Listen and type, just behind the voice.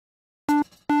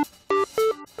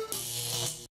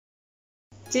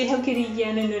Dé how gyda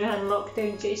yen yn yr han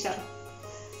lockdown dé siar.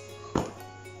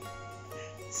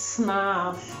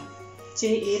 Smaf. Dé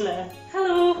Eilidh.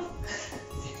 Hello.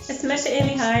 It's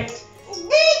Eilidh Hart.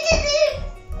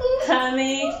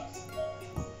 Hami.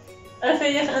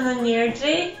 Afeich an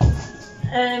Nierdre.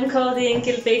 Called the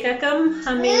Enkil Bakakam.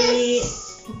 Hami.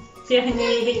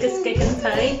 Fiachni Hikas Kicken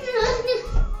Pie.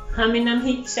 Hami nam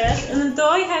Hitcher. And the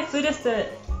dog had food as the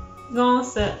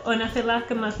Gonsa on a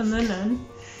Hilaka Mathamunan.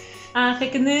 Ach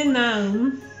ek nu naam,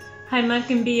 hy maak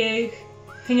een bieg,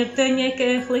 ging het dunjeke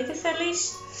gelijke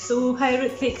sellies, so hy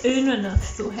roet kijk unwannig,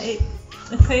 so hy,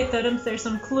 kwijt daarom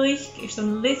zo'n kloeg,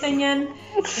 zo'n lesanjen,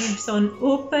 zo'n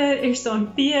open, zo'n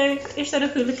bieg, zo'n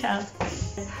goede kaal.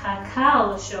 Ha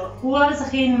kaal zo, hoe is er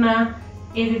geen ma,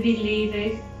 even wie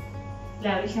levig,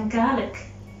 lauw ik hem kalik.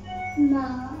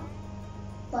 Ma,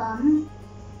 bam,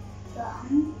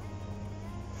 bam,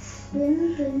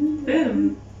 bum, bum,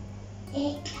 Boom.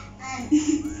 ik.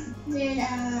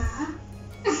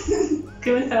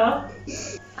 Kom het op.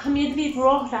 Ham je die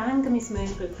vroeg aan mis mijn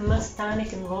groep, maar staan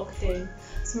ik in lockdown.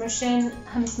 So maar zijn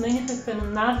ham is mijn groep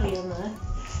kunnen navieren.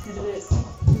 Dus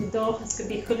de dag is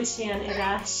gebi kulisje aan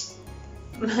Irash,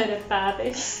 maar de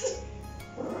vader.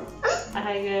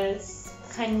 Agus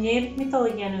gaan je met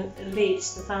al jenu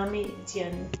lees de familie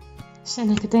jenu. Zijn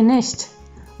ik het niet?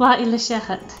 Wat ille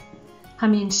zeggen?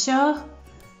 Ham je een show?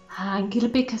 Ha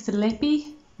gilbik as de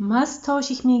lepi. Mas toos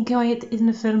ik me gaiet in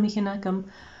de film genagam.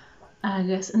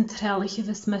 Agus een trellige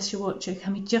vis mesje watchig.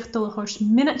 Ham ik jichtel hors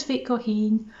minute week go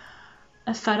heen.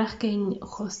 A farach gen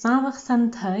go samach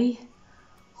santai.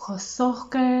 Go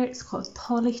socher, go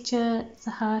tollichtje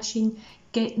sa hashin.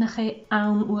 Geit nach hij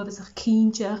aan over zich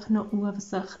kindje, no over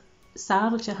zich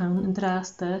saveltje gaan en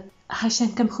draaste. Hij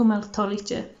schenkt hem goed maar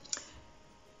tollichtje.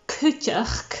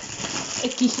 Kutjach.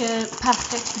 Ik kiege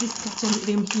perfect briskatje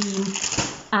rim heen.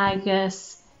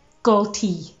 Agus Gold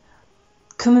tea.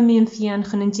 Come me en fian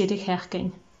gaan een jedig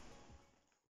herken.